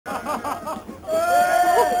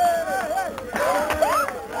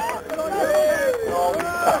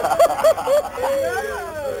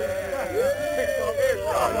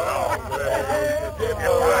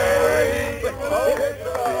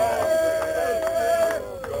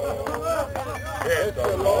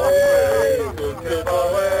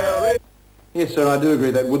Yes, sir, I do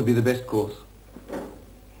agree that would be the best course.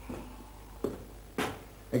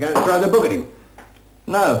 They're going to throw the book at him.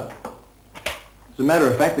 No. As a matter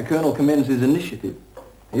of fact, the Colonel commends his initiative.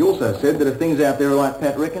 He also said that if things out there are like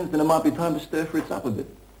Pat reckons, then it might be time to stir Fritz up a bit.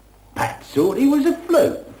 Pat thought he was a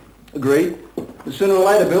fluke. Agreed. But sooner or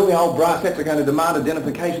later, Bill, the old brass hats are going to demand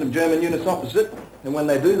identification of German units opposite, and when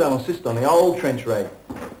they do, they'll insist on the old trench raid,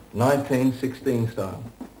 1916 style.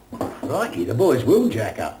 Crikey, the boys will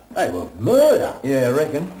jack up. They will murder. Yeah, I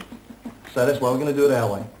reckon. So that's why we're going to do it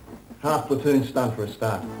our way. Half platoon stunt for a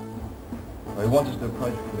start. He wants us to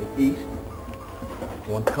approach from the east.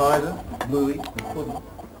 We want Kaiser, Louis, and Puddin.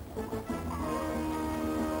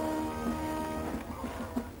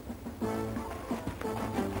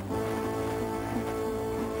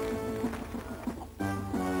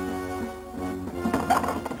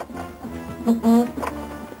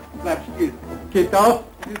 Bleib still. Geht auf.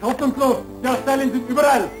 Es ist hoffnungslos. Die Stellen sind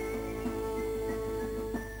überall.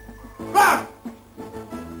 Was?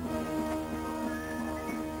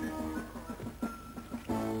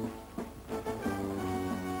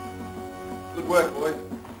 Good work, boys.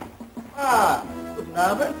 Guten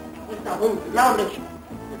Abend. Ist doch unglaublich.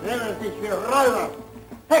 Sie nehmen sich für Räuber.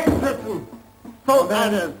 Hexenschützen. So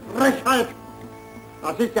eine Frechheit.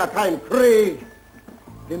 Das ist ja kein Krieg.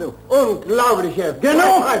 Genug. Unglaubliche.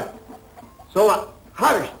 Genug! So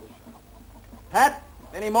habe ich nicht. Pat,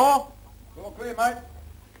 any more? All clear, mate.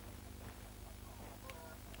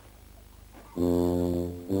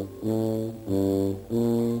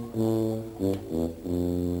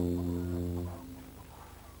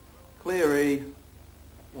 Cleary.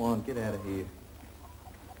 Come on, get out of here.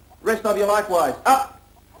 Rest of you likewise. Up!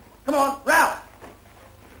 Come on, rout!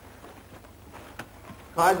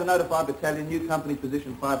 Kaiser notify battalion, new company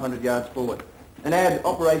position 500 yards forward. And add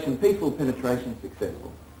Operation Peaceful Penetration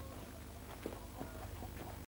successful.